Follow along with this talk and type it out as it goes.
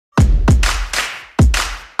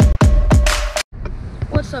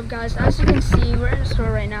What's up, guys? As you can see, we're in a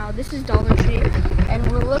store right now. This is Dollar Tree, and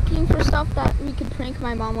we're looking for stuff that we could prank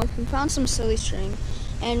my mom with. We found some silly string,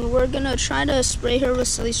 and we're gonna try to spray her with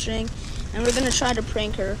silly string, and we're gonna try to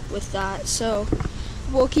prank her with that. So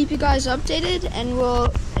we'll keep you guys updated, and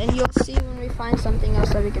you'll see when we find something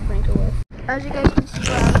else that we could prank her with. As you guys can see,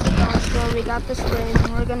 we're at the dollar store. We got the spray,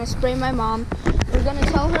 and we're gonna spray my mom. We're gonna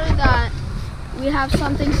tell her that we have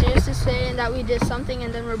something serious to say and that we did something,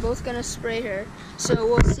 and then we're both gonna spray her. So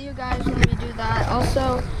we'll see you guys when we do that.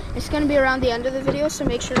 Also, it's gonna be around the end of the video, so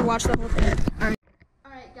make sure to watch the whole thing.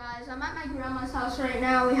 Alright guys, I'm at my grandma's house right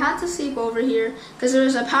now. We had to sleep over here because there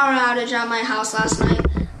was a power outage at my house last night.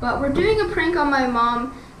 But we're doing a prank on my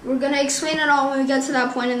mom. We're gonna explain it all when we get to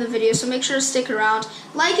that point in the video, so make sure to stick around.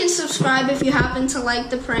 Like and subscribe if you happen to like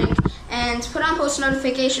the prank, and put on post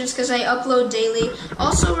notifications because I upload daily.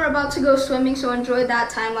 Also, we're about to go swimming, so enjoy that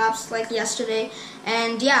time lapse like yesterday.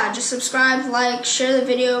 And yeah, just subscribe, like, share the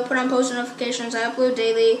video, put on post notifications. I upload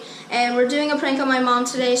daily, and we're doing a prank on my mom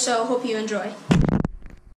today, so hope you enjoy.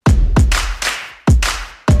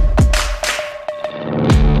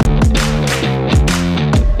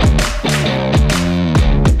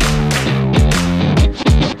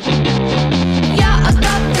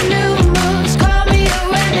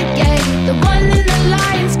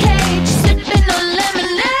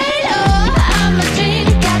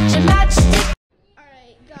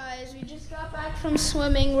 From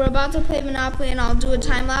swimming, we're about to play Monopoly, and I'll do a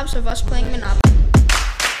time lapse of us playing Monopoly.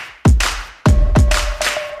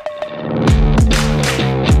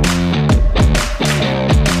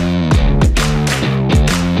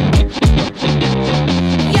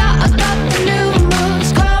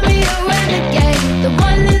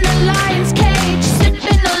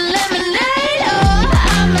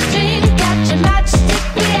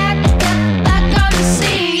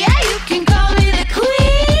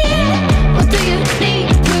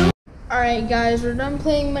 Alright guys, we're done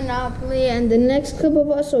playing Monopoly, and the next clip of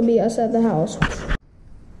us will be us at the house.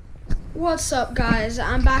 What's up guys?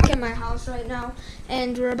 I'm back at my house right now,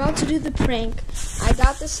 and we're about to do the prank. I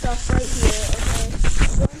got this stuff right here,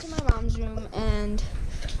 okay? Going to my mom's room, and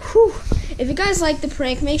whew. If you guys like the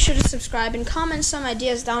prank, make sure to subscribe and comment some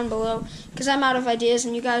ideas down below, because I'm out of ideas,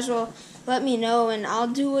 and you guys will let me know, and I'll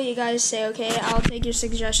do what you guys say, okay? I'll take your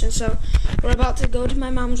suggestions. So we're about to go to my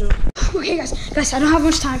mom's room. Okay guys, I don't have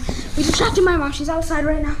much time. We distracted my mom. She's outside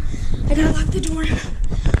right now. I gotta lock the door.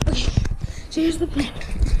 Okay, so here's the plan.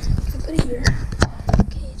 Put it here.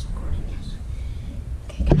 Okay, it's recording, yes.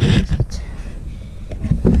 Okay, guys.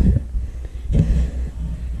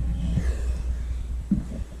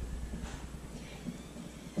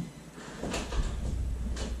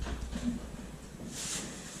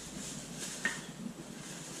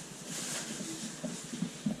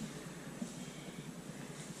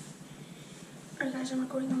 Alright guys, I'm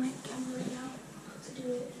recording on my camera right now. Let's do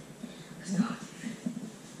it. Let's go.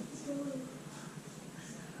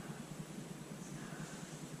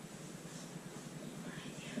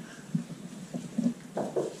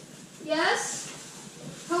 Yes?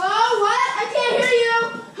 Hello? What? I can't hear you.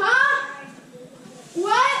 Huh?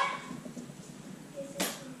 What?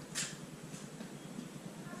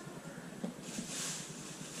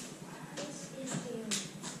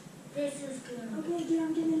 This is good. Okay, dear,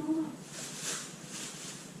 I'm getting it. Hold on.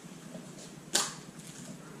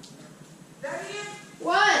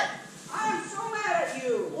 What? I'm so mad at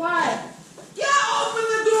you. Why? Yeah, open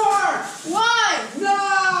the door. Why?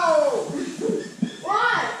 No.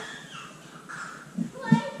 Why?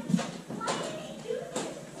 Why did he do this?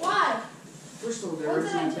 Why? We're still there. What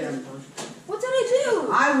It's did I not do? bad. What did I do?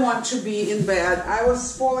 I want to be in bed. I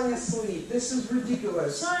was falling asleep. This is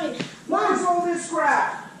ridiculous. Sorry. What is all this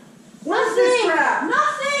crap? Nothing. this crap?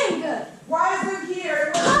 Nothing. Why is it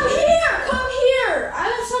here? Come here. Come here. I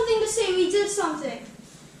have something to say. We did something.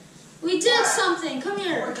 We did What? something. Come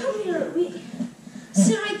here. What Come did you here. We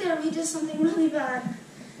sit right there. We did something really bad.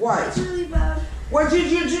 What? It's really bad. What did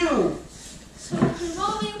you do? So it's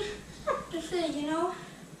involving the thing, you know?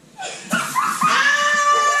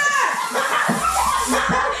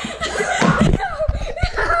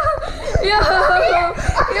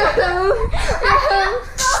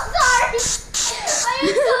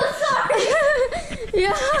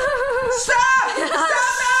 Yeah. Stop! Stop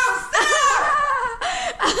now!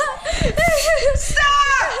 Stop!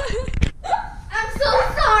 Stop! I'm so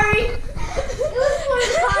sorry. It was for the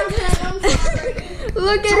content. I'm sorry.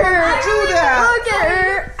 Look at her. Do that. Look at her.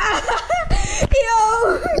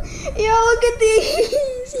 Yo, look at these.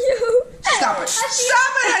 Yo. Stop it!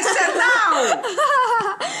 Stop it! I said no!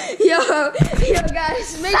 Yo, guys,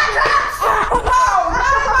 make sure. No!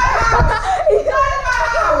 Not in my house! Not in my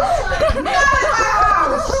house! Not in my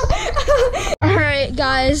house!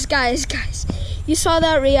 guys, you saw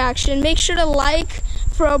that reaction. Make sure to like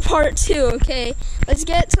for a part 2, okay? Let's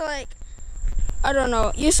get to like, I don't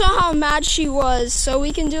know. You saw how mad she was, so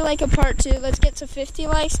we can do like a part 2. Let's get to 50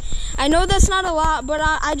 likes. I know that's not a lot, but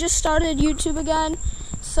I just started YouTube again.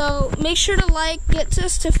 So make sure to like, get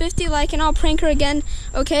us to 50 like, and I'll prank her again,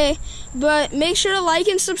 okay? But make sure to like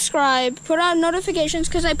and subscribe. Put on notifications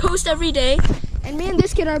because I post every day. And me and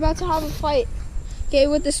this kid are about to have a fight, okay,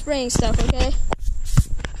 with the spraying stuff, okay?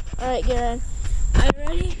 All right, Garen. Are you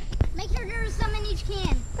ready? Make sure there's some in each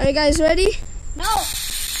can. Are you guys ready? No.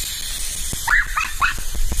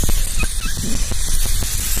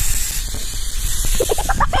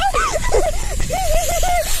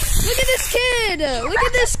 Look at this kid! Look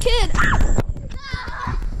at this kid!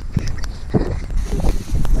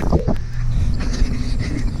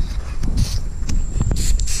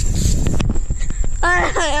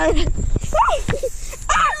 Alright.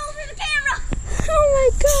 Over the camera. Oh my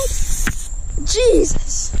god.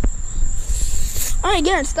 Jesus. Alright,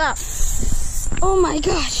 Garen, stop. Oh my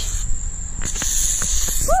gosh.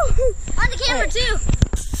 On the camera Right. too.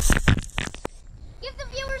 Give the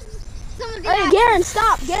viewers some of the Alright, action. Garen,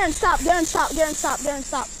 stop. Garen, stop. Garen, stop. Garen, stop. Garen,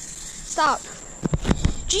 stop. Stop.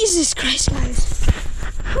 Jesus Christ, guys.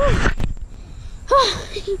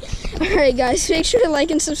 Alright, guys, make sure to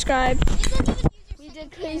like and subscribe. We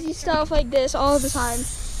did crazy stuff like this all the time.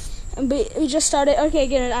 And we just started. Okay,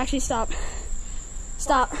 Garen, actually stop.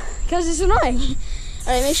 Stop. Because it's annoying.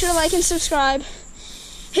 Alright, make sure to like and subscribe.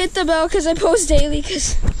 Hit the bell because I post daily.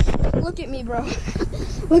 Because look at me, bro.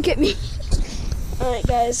 Look at me. Alright,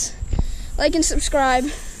 guys. Like and subscribe.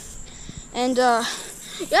 And,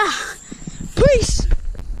 yeah. Peace.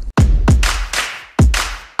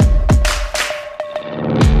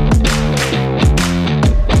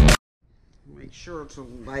 Make sure to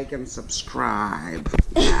like and subscribe.